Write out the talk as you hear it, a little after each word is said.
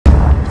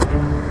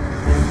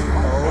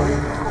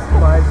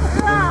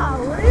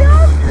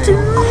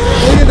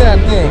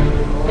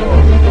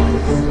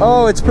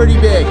it's pretty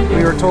big.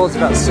 We were told it's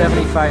about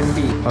 75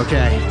 feet.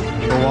 Okay,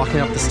 we're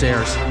walking up the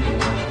stairs. The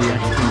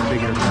X-Games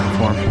bigger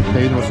platform.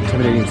 Maybe the most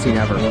intimidating scene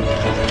ever.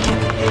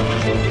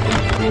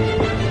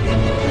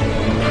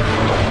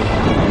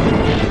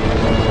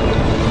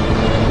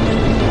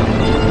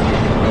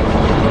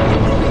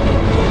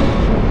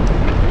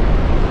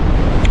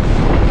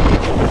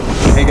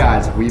 Hey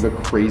guys, we have a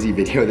crazy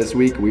video this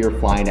week. We are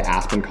flying to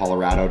Aspen,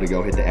 Colorado to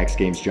go hit the X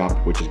Games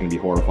jump, which is gonna be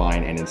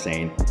horrifying and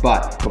insane.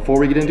 But before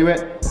we get into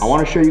it, I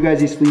wanna show you guys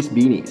these fleece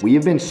beanies. We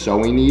have been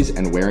sewing these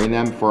and wearing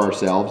them for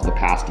ourselves the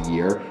past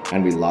year,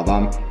 and we love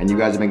them. And you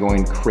guys have been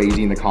going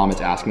crazy in the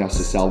comments asking us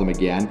to sell them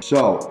again.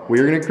 So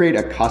we're gonna create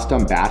a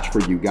custom batch for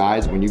you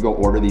guys. When you go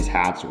order these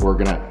hats, we're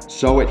gonna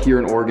sew it here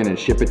in Oregon and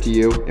ship it to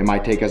you. It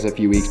might take us a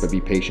few weeks, but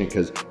be patient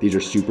because these are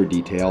super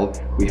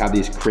detailed. We have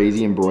these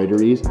crazy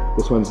embroideries.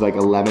 This one's like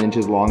 11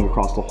 inches long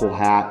across the whole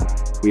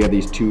hat. We have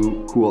these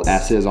two cool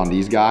S's on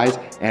these guys,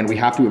 and we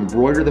have to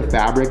embroider the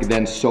fabric,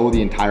 then sew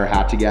the entire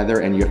hat together,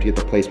 and you have to get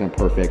the placement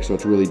perfect, so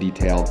it's really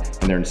detailed,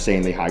 and they're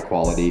insanely high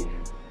quality.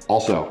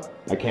 Also,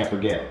 I can't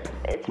forget,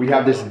 we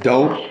have this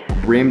dope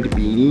brimmed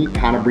beanie,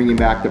 kind of bringing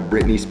back the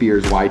Britney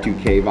Spears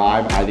Y2K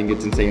vibe. I think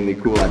it's insanely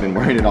cool. I've been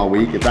wearing it all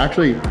week. It's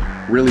actually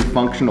really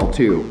functional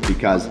too,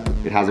 because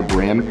it has a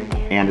brim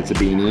and it's a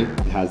beanie.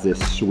 It has this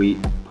sweet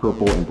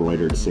purple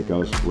embroidered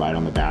Sickos right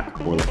on the back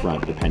or the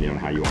front, depending on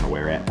how you want to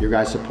wear it. Your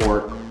guys'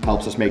 support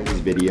helps us make these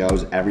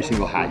videos. Every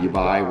single hat you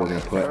buy, we're gonna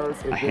put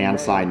a hand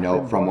signed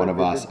note from one of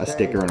us, a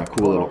sticker, and a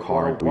cool little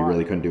card. We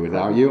really couldn't do it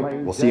without you.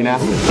 We'll see you in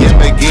Aspen.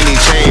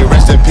 Lamborghini chain,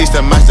 rest in peace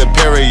to my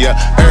superior.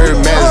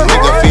 Hermes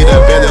nigga feed a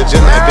village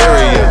in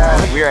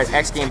Liberia. We are at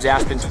X Games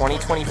Aspen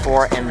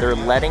 2024, and they're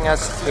letting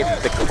us hit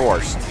the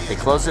course. They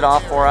closed it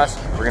off for us.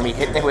 We're gonna be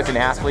hitting it with an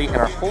athlete, and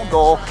our whole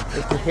goal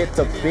is to hit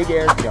the big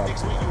air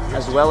jumps,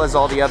 as well as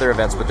all the other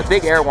events. But the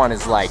big air one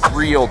is like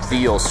real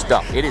deal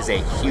stuff. It is a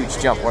huge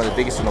jump, one of the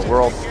biggest in the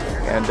world.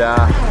 And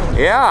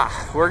yeah,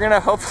 we're gonna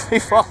hopefully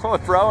follow a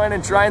pro in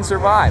and try and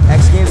survive.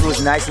 X Games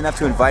was nice enough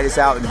to invite us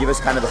out and give us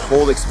kind of the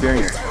whole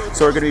experience.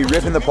 So we're gonna be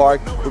ripping the park,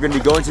 we're gonna be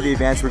going to the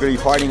events, we're gonna be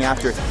partying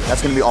after.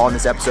 That's gonna be all in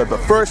this episode. But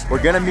first,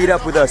 we're gonna meet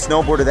up with a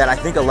snowboarder that I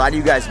think a lot of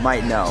you guys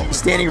might know. He's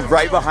standing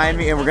right behind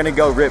me, and we're gonna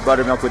go rip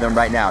buttermilk with him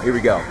right now. Here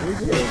we go.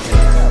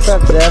 What's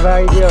up, Dev? How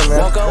you doing,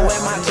 man?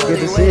 Good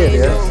to see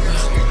you, dude.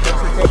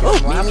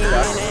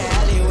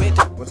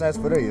 What size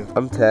foot are you?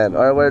 I'm 10.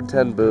 I wear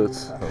 10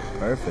 boots. Oh,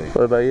 perfect.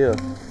 What about you?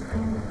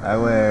 I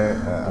wear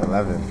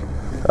 11.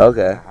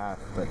 Okay.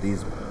 But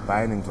these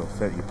bindings will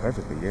fit you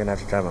perfectly. You're gonna have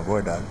to try my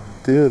board, dog.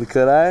 Dude,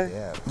 could I?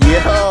 Yeah.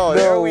 Yo,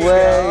 no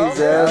way,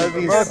 Zeb.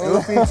 We're both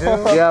goofy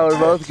too. Yeah, we're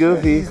both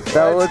goofy.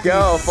 That would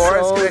Go,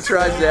 Forrest's so gonna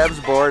try Zeb's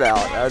board out.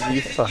 That would be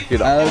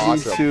fucking I would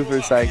awesome. be super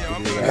psyched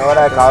to do You that. know what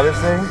I call this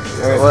thing?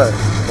 What?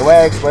 The way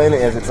I explain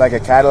it is it's like a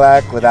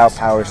Cadillac without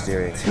power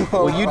steering.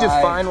 Will you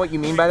define what you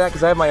mean by that?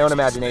 Because I have my own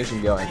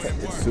imagination going.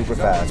 It's super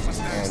fast.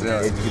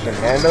 And if you can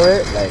handle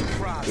it, like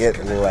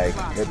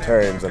it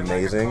turns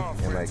amazing,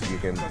 and like you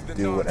can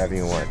do whatever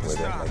you want with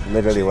it. Like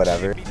literally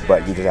whatever.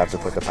 But you just have to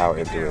put the power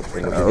into it.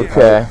 And it'll give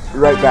you Okay. power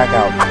right back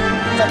out.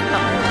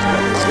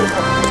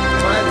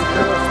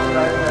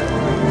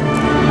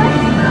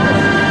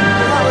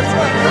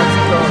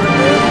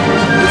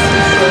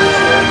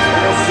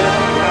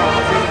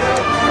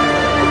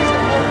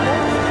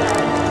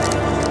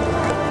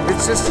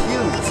 It's just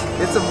huge.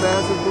 It's a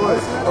massive board.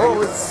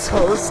 Oh, it's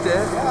so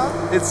stiff.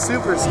 It's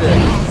super stiff.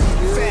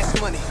 Fast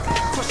money,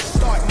 push the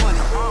start money,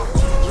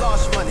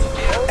 large money,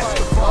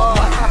 Escobar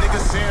money.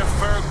 Niggas saying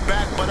Ferg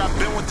back, but I've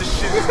been with the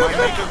shit. My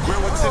nigga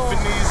grill with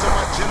Tiffany's on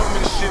my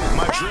gentleman shit.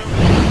 My drill,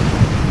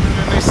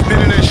 and they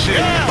spinning that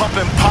shit. Pop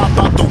and pop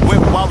out the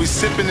whip while we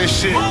sipping this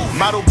shit.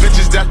 Model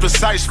bitches that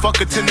precise, fuck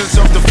attendance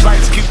off the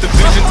flights. Keep the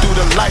vision through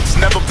the lights,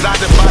 never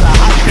blinded by the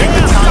hype.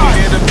 The Tommy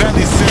near the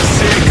belly,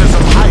 sincere cause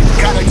I'm hype.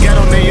 Gotta get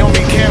on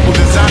Naomi Campbell,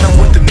 designer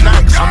with the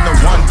Nikes. I'm the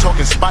one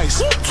talking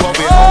spice,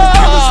 12-year-old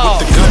killers with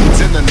the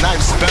guns and the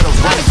knives. Better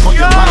run for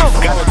your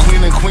life. Got a queen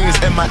and queens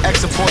and my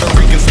ex a Puerto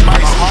Rican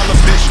spice. All a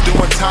bitch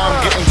doing time,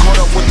 getting caught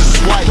up with the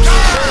swipes.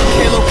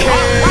 Kilo K,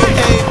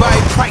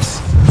 everybody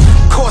price.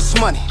 Cost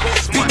money,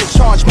 beat the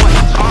charge money,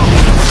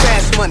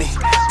 fast money,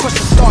 push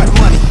the start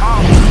money,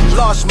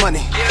 large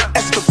money,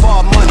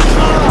 Escobar money.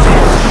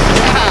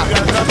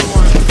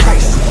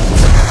 Price.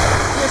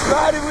 Just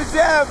riding with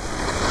Zeb.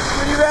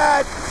 Pretty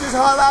bad. Just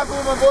hot lapping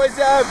with my boy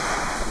Zeb.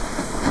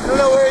 I don't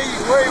know where he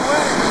went.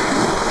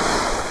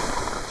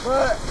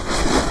 But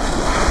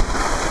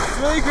it's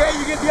really great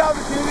you get the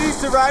opportunities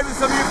to ride with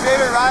some of your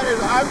favorite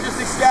riders. I'm just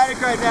ecstatic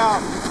right now.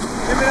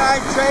 Him and I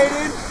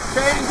trading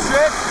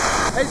trips.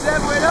 Hey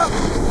Zeb, wait up.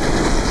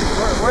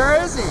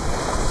 Where is he?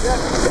 Yeah.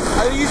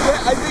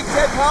 I think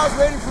Zeb Powell's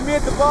waiting for me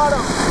at the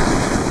bottom.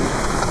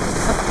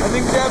 I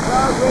think Zeb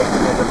Powell's waiting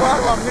for me at the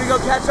bottom. I'm gonna go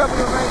catch up with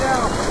him right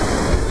now.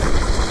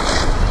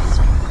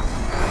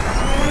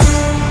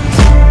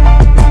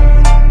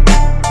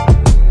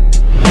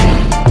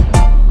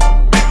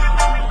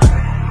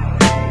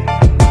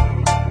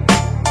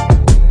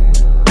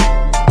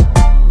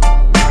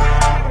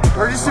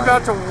 We're just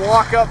about to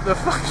walk up the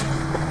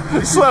fucking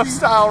slope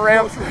style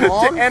ramp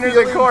to enter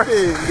the course.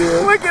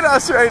 Look at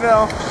us right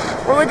now.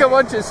 We're like a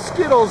bunch of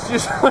Skittles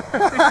just we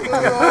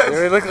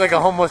look like a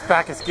homeless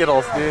pack of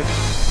Skittles, dude.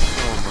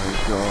 Oh my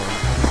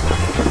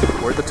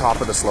god. We're at the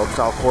top of the slope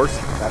style course.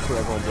 That's where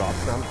everyone drops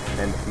from.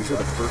 And these are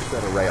the first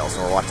set of rails.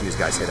 So we're watching these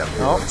guys hit them.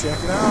 Oh, check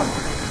it out.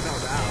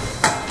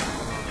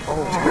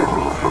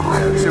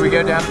 Oh. Should we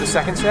go down to the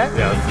second set?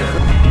 Yeah, let's do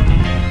it.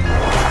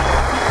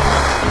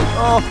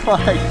 Oh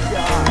my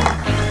god.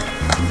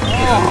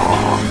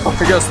 Oh.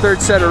 Here goes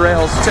third set of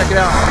rails. Check it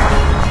out.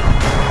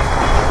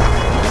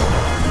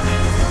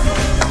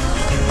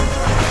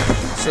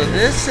 So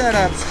this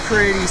setup's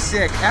pretty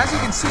sick. As you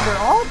can see, they're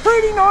all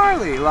pretty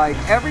gnarly. Like,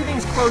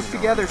 everything's close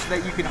together so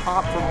that you can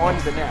hop from one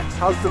to the next.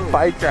 How's the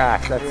bike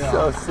rack? That's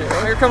so sick.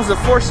 Here comes the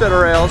fourth set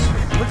of rails.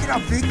 Look at how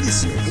big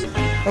this is.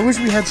 I wish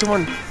we had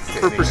someone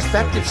for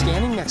perspective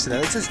standing next to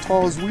that. It's as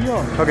tall as we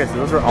are. Okay, so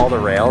those are all the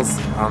rails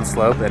on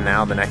slope, and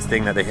now the next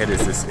thing that they hit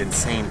is this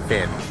insane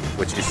fin,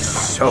 which is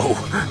so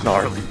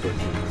gnarly.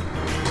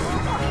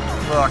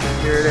 Look,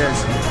 here it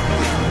is.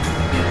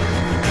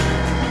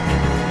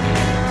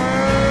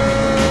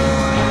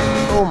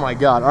 Oh my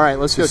god. All right,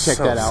 let's go check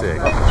that out.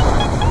 Sick.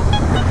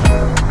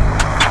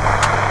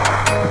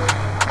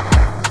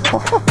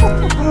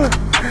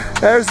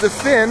 There's the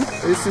fin.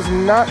 This is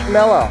not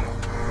mellow.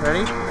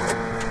 Ready?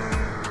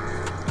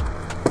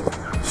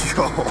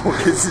 Yo,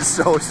 this is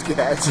so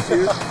sketchy,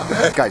 dude.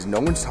 Guys, no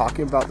one's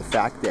talking about the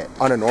fact that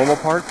on a normal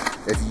park,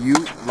 if you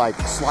like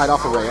slide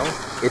off a rail,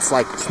 it's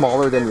like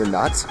smaller than your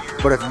nuts.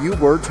 But if you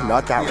were to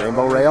nut that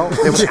rainbow rail,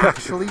 it would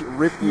actually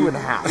rip you in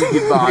half.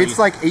 It's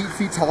like 8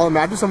 feet tall.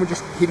 Imagine someone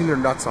just hitting their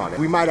nuts on it.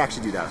 We might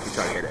actually do that if we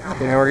try to hit it. And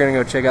now we're gonna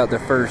go check out the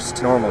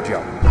first normal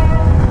jump.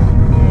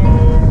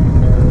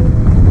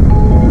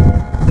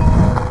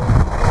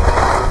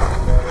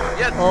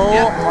 Oh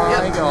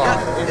my god.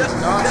 It is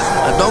not.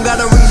 I don't got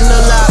a reason to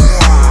lie.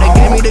 They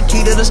gave me the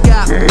key to the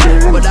sky,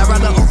 but I'd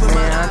rather open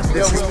my eyes.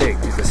 This is big.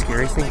 The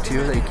scary thing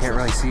too that you can't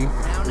really see,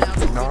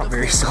 it's not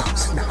very soft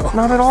snow.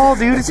 Not at all,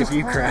 dude. It's If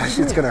you crash,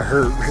 it's gonna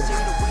hurt.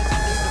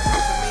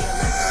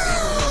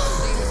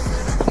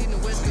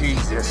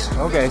 Jesus.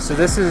 Okay, so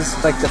this is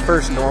like the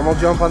first normal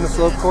jump on the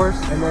slope course,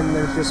 and then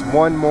there's just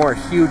one more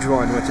huge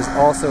one, which is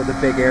also the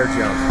big air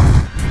jump.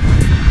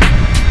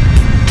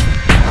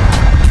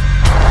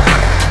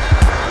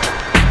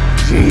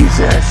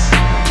 Jesus.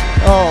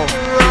 Oh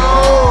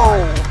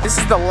no! This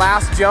is the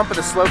last jump of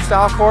the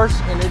slopestyle course,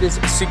 and it is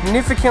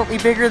significantly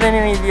bigger than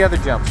any of the other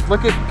jumps.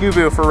 Look at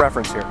Gubu for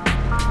reference here.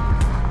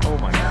 Oh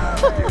my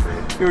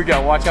god. Here we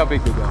go. Watch how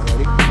big we go.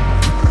 Ready?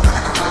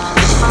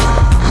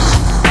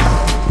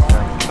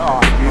 Oh,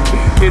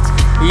 dude. It's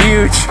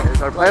huge.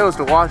 Our plan was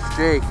to watch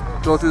Jake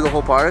go through the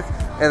whole park,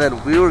 and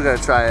then we were gonna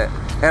try it.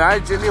 And I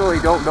genuinely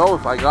don't know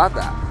if I got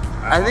that.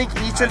 I think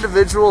each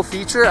individual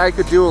feature I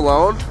could do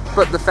alone,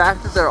 but the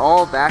fact that they're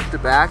all back to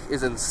back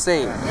is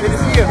insane. Good to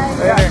see you.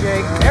 Yeah,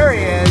 Jake. There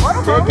he is.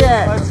 Take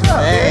it.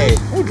 Hey.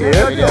 Hey,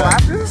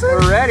 dude.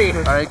 We're ready.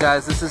 All right,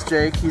 guys, this is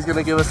Jake. He's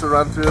gonna give us a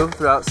run through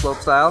throughout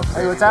slopestyle.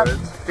 Hey, what's up?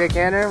 Jake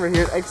Anner. We're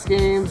here at X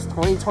Games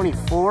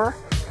 2024.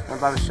 I'm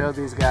about to show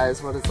these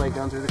guys what it's like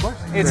going through the course.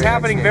 It's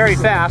happening very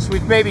fast.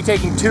 We've maybe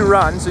taken 2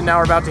 runs, and now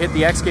we're about to hit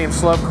the X Games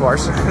slope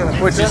course,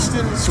 which is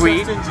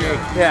sweet. Jake.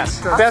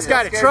 Yes, best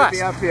guy to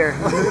trust. Up here.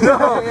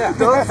 No,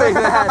 don't say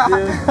that,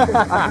 dude.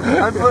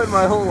 I'm putting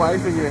my whole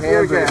life in your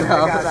hands right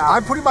now.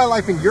 I'm putting my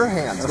life in your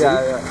hands.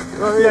 Yeah.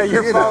 Well, yeah,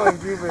 you're following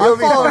Cooper. I'm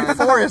following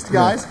Forrest,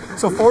 guys.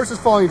 So Forrest is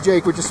following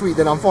Jake, which is sweet.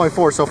 Then I'm following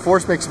Forrest. So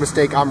Forrest makes a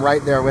mistake. I'm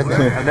right there with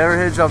him. I've never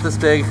hit a jump this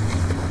big.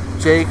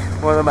 Jake,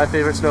 one of my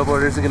favorite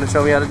snowboarders, is going to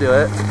show me how to do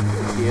it.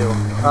 Thank you.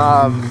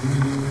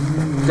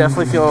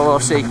 Definitely feeling a little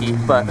shaky,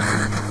 but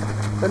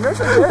the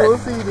nerves are good. We'll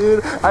see,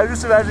 dude. I'm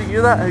just imagining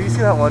have you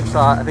seen that one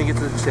shot? I think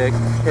it's a chick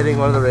hitting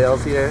one of the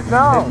rails here.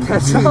 No,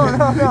 catching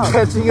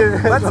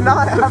her. Let's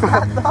not have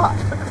that thought.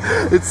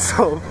 It's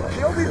so funny.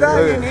 The only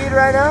thing you need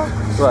right now,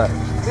 What?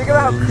 think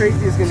about how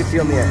crazy it's going to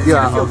feel in the end. It's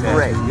Yeah, going to feel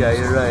great. Yeah,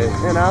 you're right.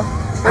 You know?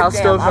 How But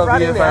damn, stoked I'm I'll be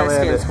running if the I X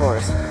land Games it.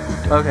 course.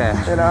 Okay.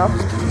 You know?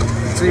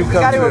 So you You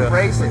got to through it.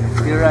 embrace it.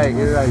 You're right,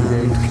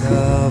 Jake.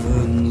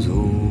 Heaven's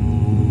own,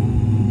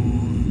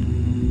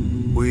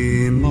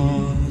 we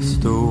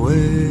must away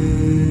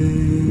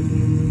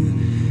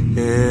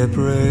a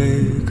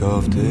break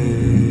of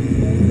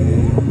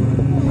day.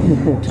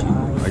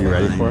 Are you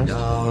ready for us?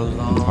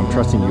 I'm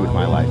trusting you with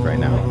my life right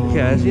now.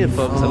 Yeah, I just need to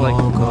focus on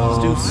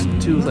let's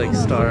do like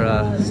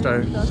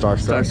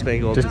star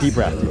spangled. Just deep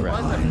breath, deep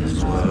breath.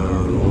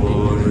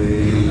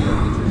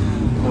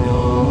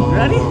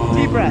 Ready?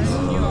 Deep breaths.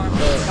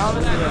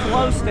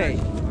 Flow state.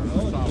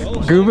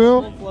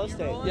 Gubu? Flow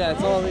state. Yeah,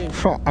 it's all me.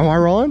 Am I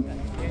rolling?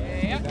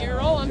 Yeah, you're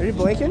rolling. Are you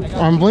blinking?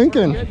 I'm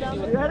blinking. You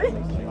ready?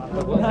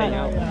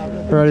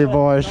 Ready,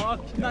 boys.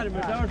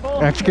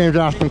 X Games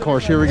Aspen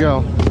course, here we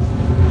go.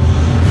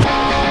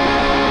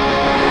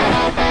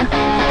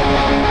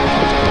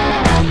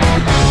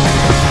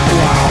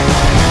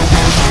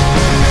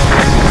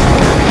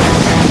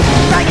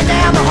 Taking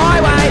down the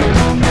highway,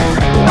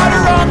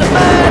 motor on the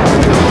burn.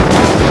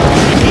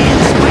 You can hear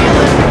the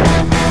squealing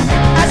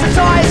as the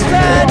tires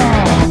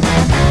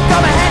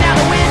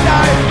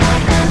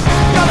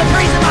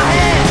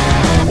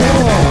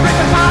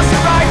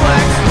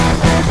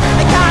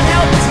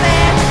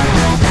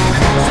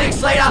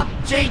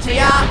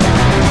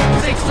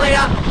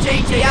later,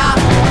 GTR.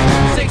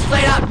 6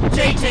 liter,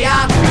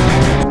 GTR.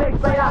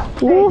 6 liter,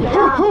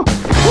 GTR.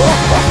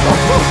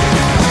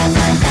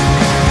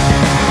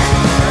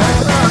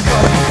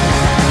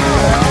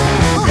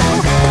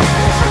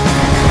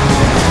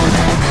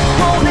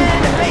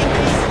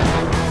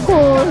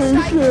 Holy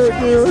shit,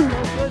 dude.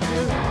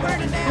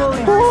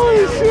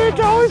 Holy shit,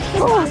 that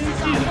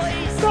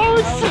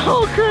was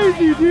so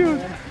crazy,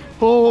 dude.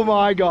 Oh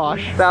my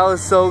gosh. That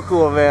was so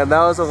cool, man. That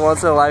was a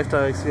once in a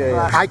lifetime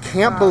experience. I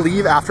can't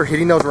believe after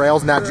hitting those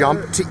rails in that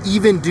jump to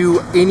even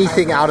do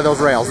anything out of those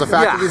rails. The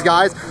fact that these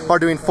guys are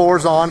doing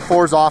 4s on,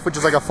 4s off, which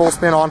is like a full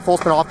spin on, full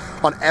spin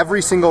off on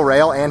every single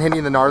rail and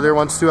hitting the gnarlier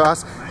ones to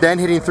us, then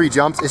hitting 3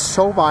 jumps is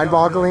so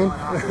mind-boggling.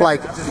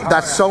 Like,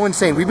 that's so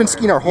insane. We've been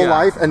skiing our whole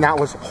life and that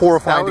was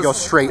horrifying to go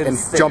straight and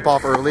jump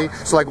off early.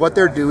 So like what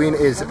they're doing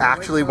is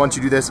actually, once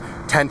you do this,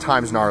 10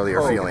 times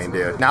gnarlier feeling,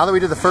 dude. Now that we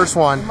did the first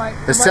one,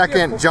 the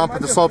second jump at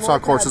the slopestyle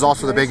course is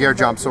also the big air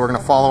jump. So we're gonna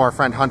follow our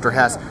friend Hunter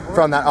Hess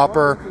from that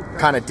upper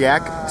kind of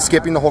deck,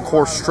 skipping the whole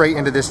course straight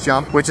into this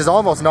jump, which is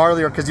almost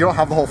gnarlier because you don't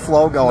have the whole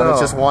flow going. It's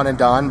just one and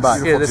done.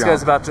 But yeah, this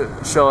guy's about to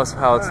show us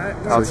how it's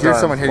so here's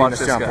someone hitting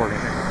this jump. Oh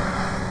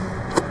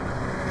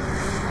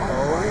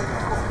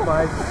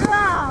my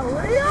God!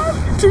 What are you up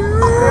to?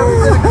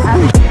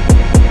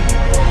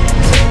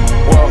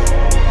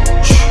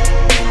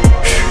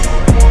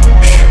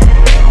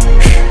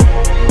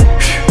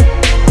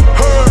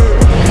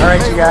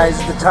 Alright you guys,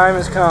 the time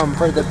has come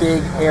for the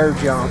big air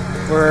jump.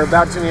 We're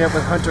about to meet up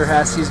with Hunter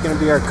Hess. He's going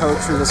to be our coach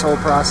through this whole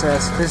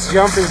process. This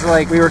jump is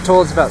like, we were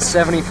told it's about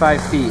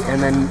 75 feet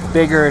and then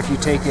bigger if you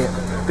take it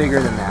bigger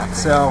than that.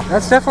 So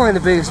that's definitely the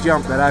biggest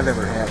jump that I've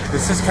ever hit.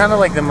 This is kind of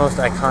like the most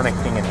iconic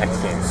thing in X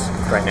Games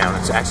right now.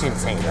 It's actually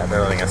insane that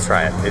they're letting us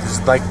try it. It's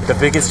like the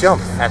biggest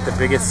jump at the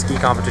biggest ski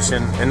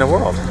competition in the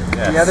world.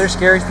 Yes. The other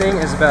scary thing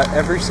is about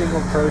every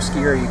single pro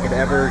skier you could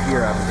ever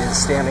hear of is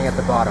standing at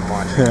the bottom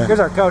one. Here's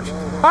our coach.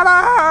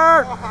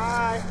 Hunter!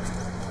 Hi!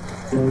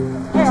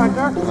 Hey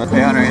Hunter!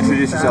 Hey Hunter,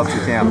 introduce yourself to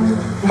the cam.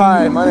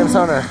 Hi, my name's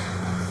Hunter.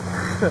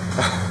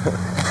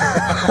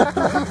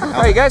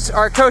 Alright guys,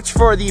 our coach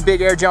for the big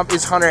air jump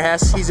is Hunter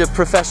Hess. He's a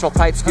professional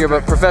pipe skier,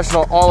 but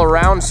professional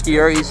all-around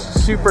skier. He's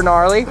super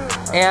gnarly,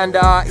 and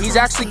he's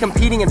actually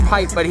competing in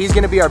pipe, but he's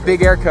going to be our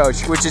big air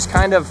coach, which is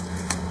kind of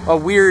a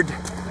weird,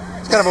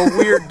 it's kind of a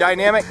weird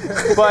dynamic,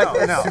 but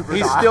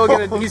he's still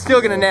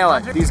gonna nail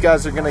it. These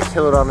guys are gonna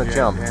kill it on the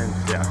jump.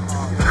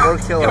 Or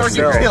kill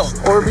ourselves.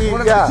 Or be one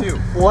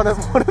of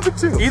the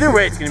two. Either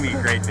way, it's gonna be a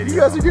great video. You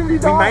guys are gonna be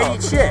We might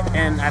eat shit,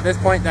 and at this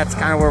point, that's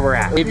kind of where we're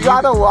at. You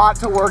got a lot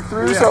to work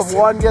through, so if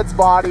one gets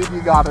bodied,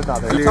 you got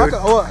another.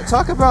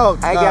 Talk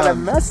about. I got a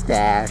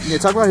mustache. Yeah,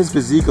 talk about his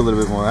physique a little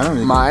bit more. I don't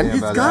really Mine?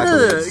 He's got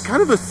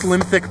kind of a slim,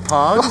 thick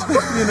pog,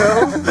 you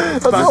know?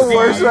 That's the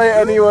worst way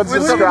anyone's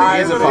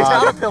described a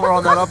caterpillar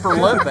on that upper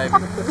lip, baby.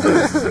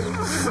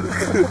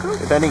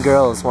 If any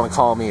girls want to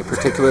call me,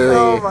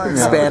 particularly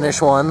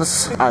Spanish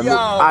ones,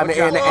 I'm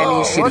in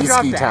any shitty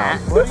ski town.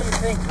 What do you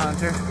think,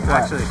 Hunter?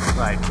 Actually,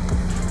 like,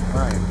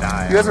 I'm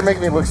dying. You guys are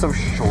making me look so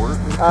short.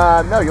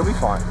 No, you'll be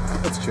fine.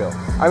 It's chill.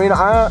 I mean,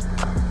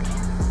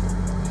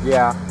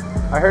 yeah.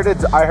 I heard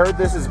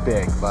this is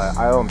big, but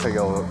I don't think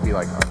it'll be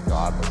like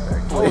ungodly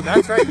big. Oh,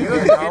 that's right. You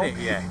haven't hit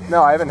it yet.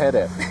 No, I haven't hit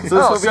it. So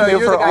this will be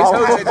new for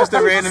all. Just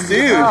a random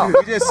dude.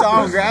 You just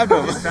saw him, grabbed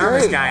him. Found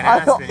this guy in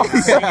Aspen.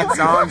 He's singing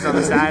songs on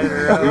the side of the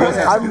road.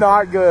 I'm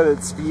not good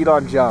at speed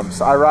on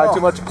jumps. I ride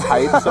too much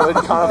pipe, so it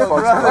kind of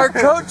fucks me. Our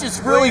coach is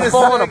really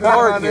falling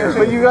apart here.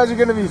 But you guys are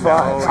gonna be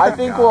fine. I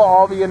think we'll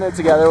all be in it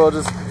together. We'll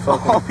just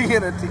all be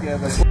in it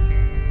together.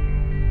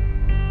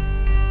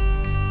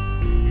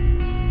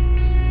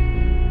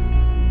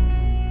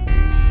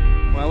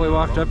 Well, we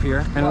walked up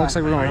here, and it looks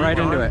like we're going right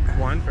into it.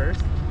 One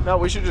first? No,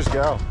 we should just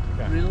go.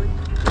 Okay. Really?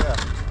 Yeah.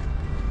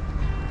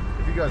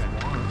 If you guys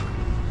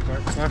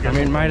want. I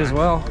mean, might as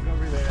well.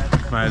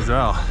 Might as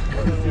well.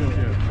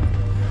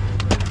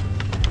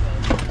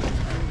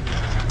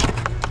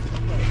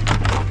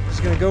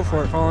 Just gonna go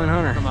for it, following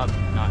Hunter. Come up,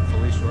 not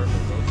fully short,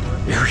 but both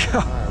short. Here we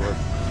go.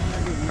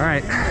 All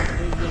right,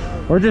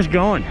 we're just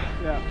going.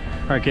 Yeah.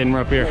 All right, Kaden,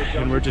 we're up here,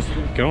 and we're just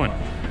going.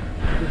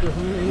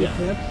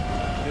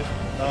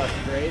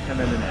 Straight and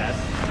then an S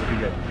would be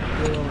good.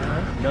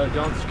 No,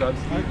 don't scrub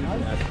speed, just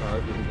an S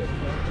hard would be good.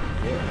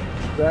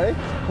 Ready?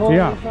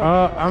 Yeah,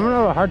 I'm gonna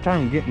have a hard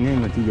time getting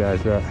in with you guys,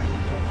 but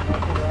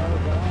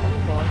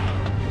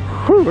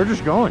whew, we're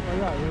just going.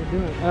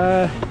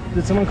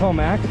 Did someone call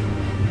Mac?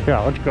 Yeah,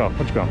 let's go.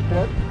 Let's go.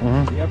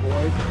 Yeah,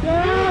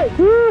 boys.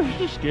 Whew,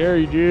 this is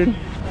scary, dude.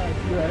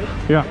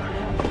 Yeah.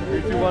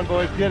 3, 2, 1,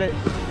 boys, get it.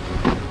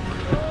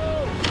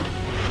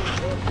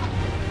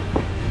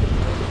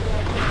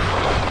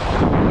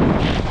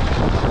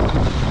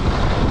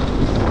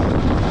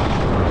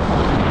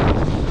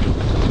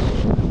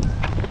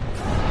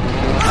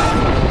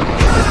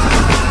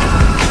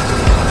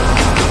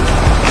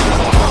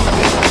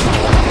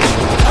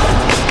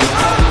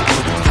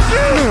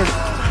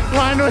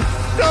 Mine was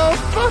so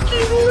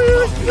fucking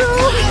loose, no!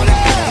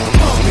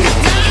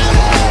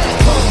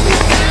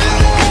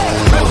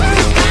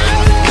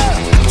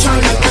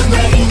 Turn up the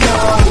radio.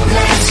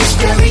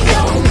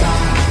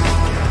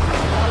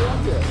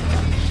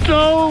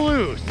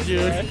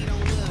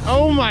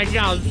 my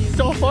god,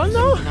 so fun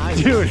though?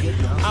 Dude,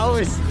 I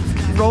was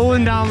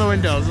rolling down the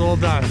windows the whole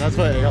time. That's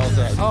what it all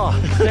said. Oh,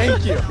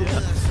 thank you.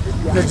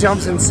 The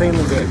jump's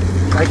insanely big.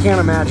 I can't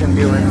imagine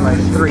doing like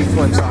 3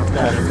 flips off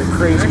that. The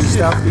crazy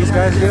stuff these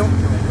guys do.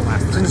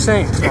 It's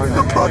insane. It's the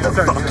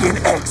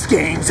motherfucking X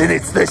Games and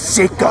it's the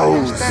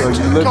Sickos. So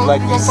you look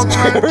like the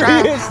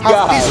scariest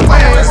guy.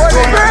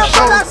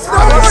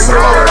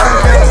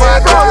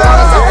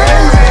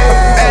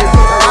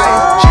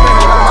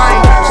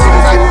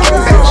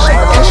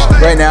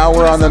 Right now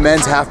we're on the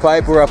men's half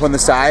pipe. We're up on the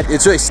side.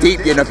 It's really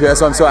steep getting up here.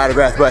 That's why I'm so out of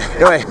breath. But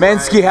anyway,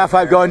 men's ski half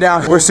pipe going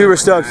down. We're super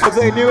stoked. Looks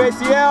like a new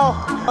ACL.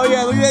 Oh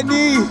yeah, look at that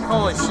knee.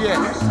 Holy shit.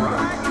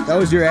 That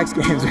was your X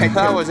Games right there.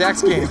 That was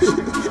X Games.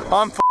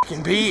 I'm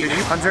fucking beat.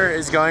 Hunter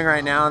is going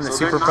right now in the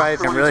super pipe.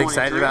 I'm really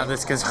excited about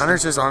this because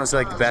Hunter's just honestly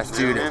like the best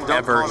dude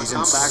ever. He's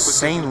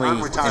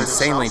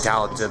insanely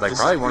talented. Like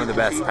probably one of the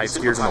best pipe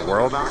skiers in the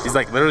world. He's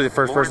like literally the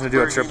first person to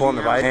do a triple in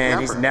the pipe,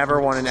 and he's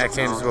never won an X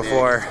Games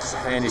before.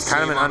 And he's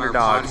kind of an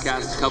underdog.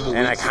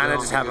 And I kind of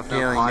just have a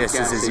feeling this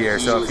is his year.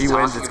 So if he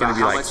wins, it's going to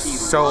be like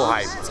so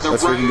hyped.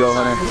 Let's freaking go,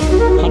 Hunter.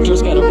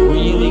 Hunter's got a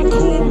really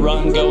cool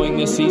run going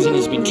this season.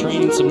 He's been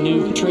training some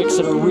new tricks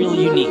that are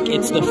really unique.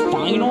 It's the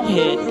final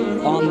hit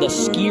on the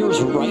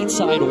skier's right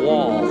side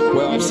wall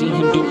where I've seen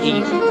him do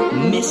a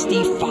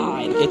Misty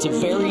 5. It's a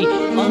very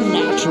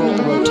unnatural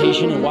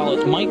rotation, and while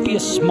it might be a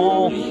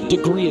small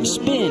degree of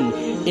spin,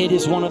 it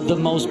is one of the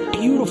most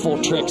beautiful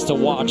tricks to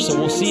watch. So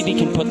we'll see if he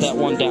can put that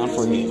one down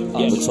for you.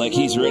 Yeah, looks like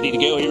he's ready to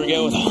go. Here we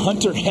go with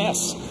Hunter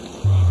Hess.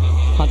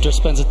 Hunter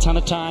spends a ton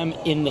of time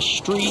in the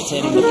streets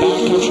and in the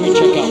backcountry.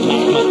 Check out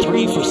Magma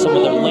 3 for some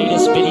of their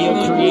latest video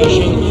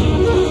creation.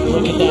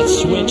 Look at that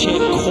switch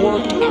hit,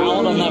 corked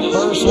out on that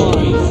first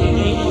one.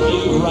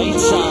 Right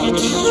side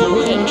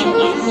switch.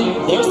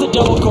 There's the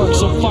double cork,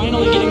 so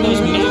finally getting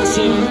those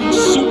massive,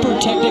 super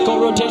technical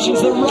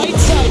rotations. The right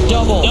side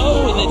double.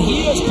 No, and then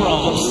he has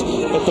problems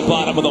at the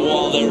bottom of the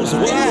wall there as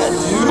well.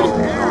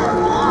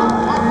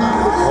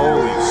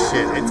 Holy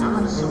shit, it's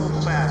so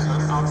fast.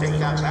 I'll take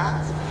that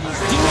back.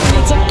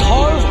 It's a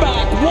carve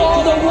back,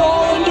 wall to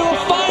wall into a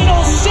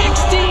final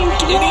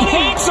 16-20. And he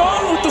hangs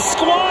on with the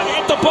squat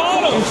at the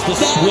bottom. It's the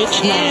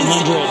switch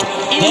 900.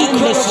 Then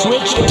the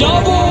switch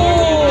double.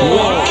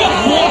 Wow.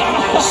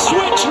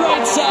 Switch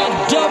right side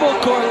double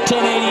cork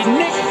 1080.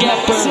 Nick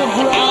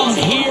Gepper out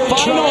here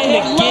trying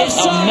to get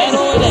a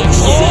medal at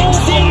X Games.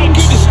 16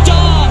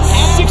 stops.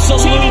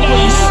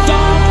 Absolutely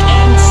stopped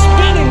and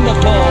spinning the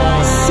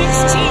ball.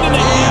 16.5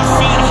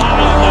 feet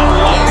high on that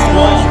last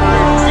one.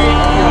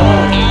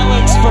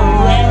 Alex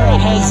Ferreira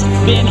has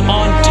been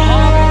on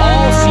top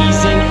all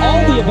season, all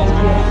the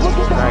events.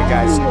 Alright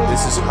guys,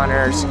 this is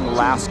Hunter's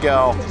last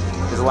go,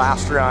 his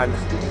last run.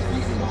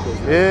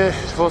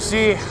 We'll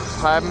see.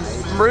 I'm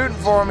rooting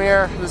for him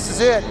here. This is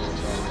it.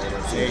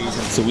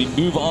 So we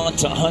move on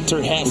to Hunter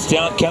Hess,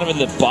 down kind of in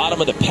the bottom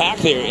of the pack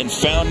there, and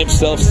found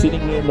himself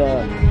sitting in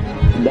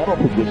medal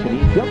position.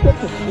 He jumped up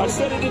to... I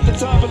said it at the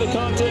top of the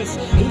contest.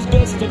 His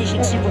best finish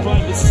in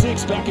Superbike was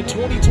 6 back in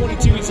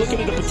 2022. He's looking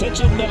at a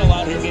potential medal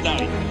out here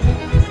tonight.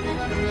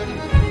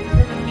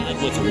 And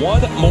with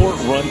one more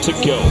run to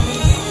go,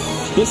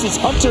 this is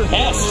Hunter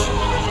Hess.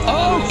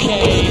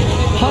 Okay,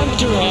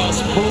 Hunter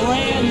Hess,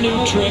 brand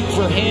new trick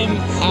for him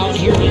out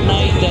here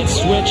tonight. That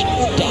switch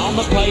down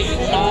the pipe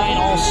 9,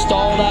 all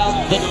stalled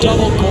out. The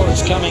double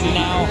cork's coming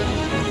now.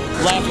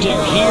 Left air,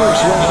 here's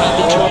where I had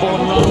the trouble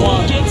in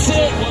run 1. Gets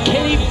it.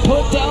 Can he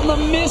put down the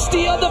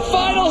Misty on the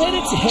final hit?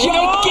 It's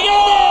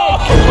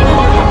gigantic!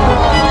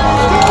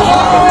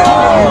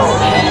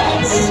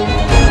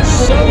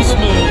 So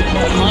smooth.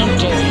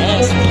 Hunter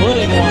Hess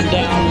putting one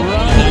down.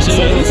 Run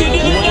 2.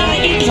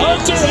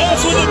 Hunter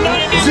Hess with a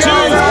 92.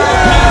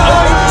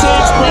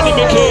 Takes Brendan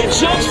McKay,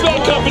 jumps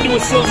back up into a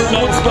silver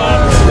medal spot.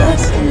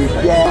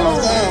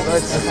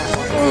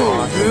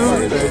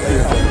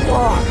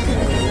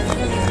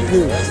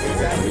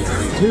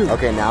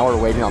 Okay, now we're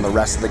waiting on the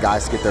rest of the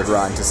guys to get their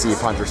run to see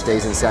if Hunter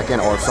stays in second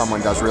or if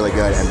someone does really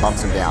good and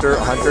bumps him down.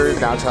 Hunter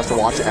now just has to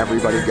watch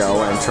everybody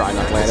go and try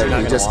not to land it.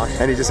 He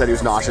just said he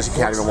was nauseous. He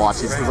can't even watch.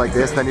 He's like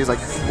this, and then he's like,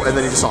 and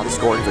then he just saw the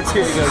score. He's like,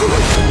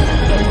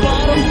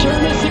 bottom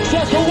turn is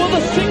successful. Will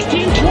the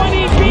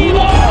 1620 be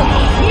there?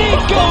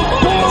 Nico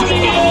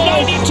boarding it.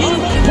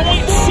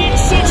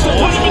 92.66 to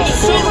put him in the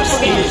silver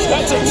stage.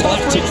 That's a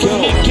tough to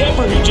go. Nick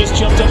Gepper, who just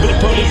jumped up into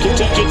podium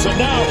contention. So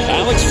now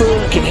Alex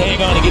Ferrer can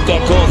hang on and get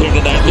that gold here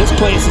tonight. This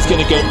place is going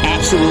to go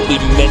absolutely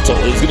mental.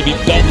 It's going to be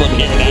bedlam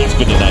here in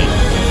Aspen tonight.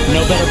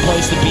 No better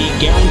place to be.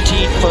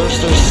 Guaranteed first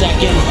or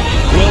second.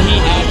 Will he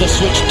add the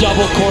switch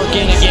double cork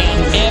in again?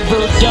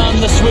 Ever done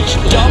the switch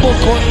double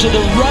cork to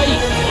the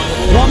right?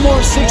 One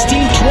more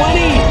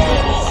 1620.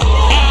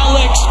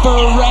 Alex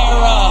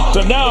Ferreira.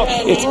 So now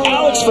it's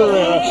Alex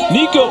Ferreira,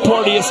 Nico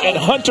Porteous, and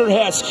Hunter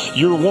Hess.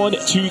 Your 1,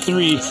 2,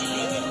 3.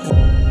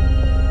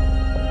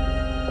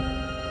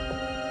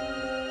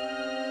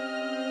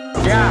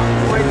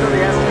 Yeah, wait till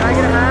the end. Can I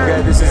get a hat?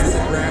 Yeah, this is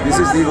This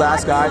is the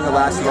last guy in the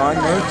last run,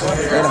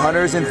 and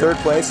Hunter's in 3rd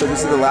place, so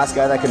this is the last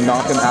guy that can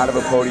knock him out of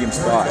a podium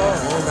spot.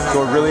 So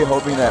we're really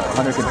hoping that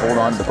Hunter can hold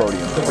on to the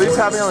podium. Please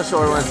tap me on the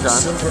shoulder when it's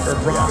done.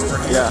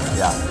 Yeah.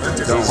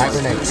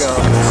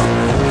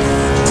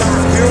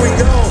 Here we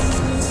go.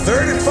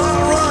 3rd and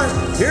final run.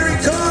 Here he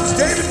comes,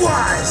 David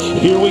Wise.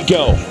 Here we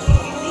go.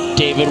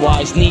 David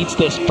Wise needs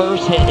this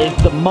first hit.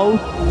 It's the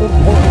most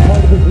important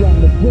part of his run.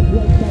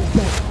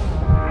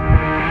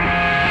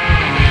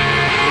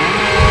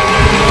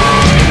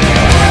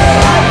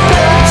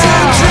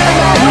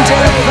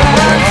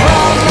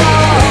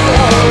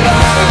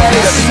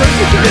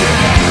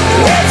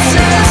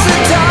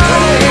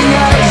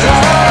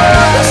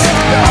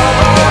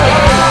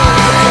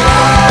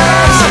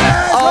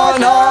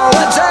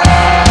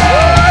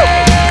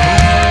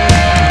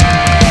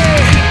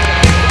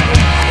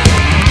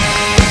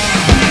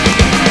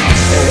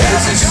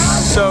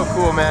 So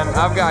cool, man.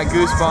 I've got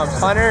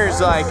goosebumps.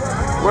 Hunter's like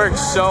worked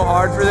so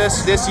hard for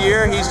this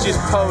year. He's just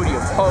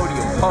podium.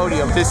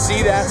 To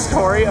see that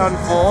story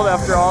unfold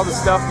after all the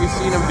stuff we've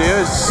seen him do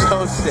is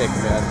so sick,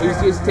 man. He's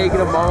just taking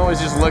a moment, was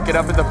just looking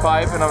up at the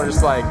pipe, and I'm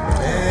just like,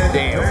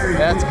 damn,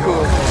 that's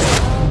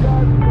cool.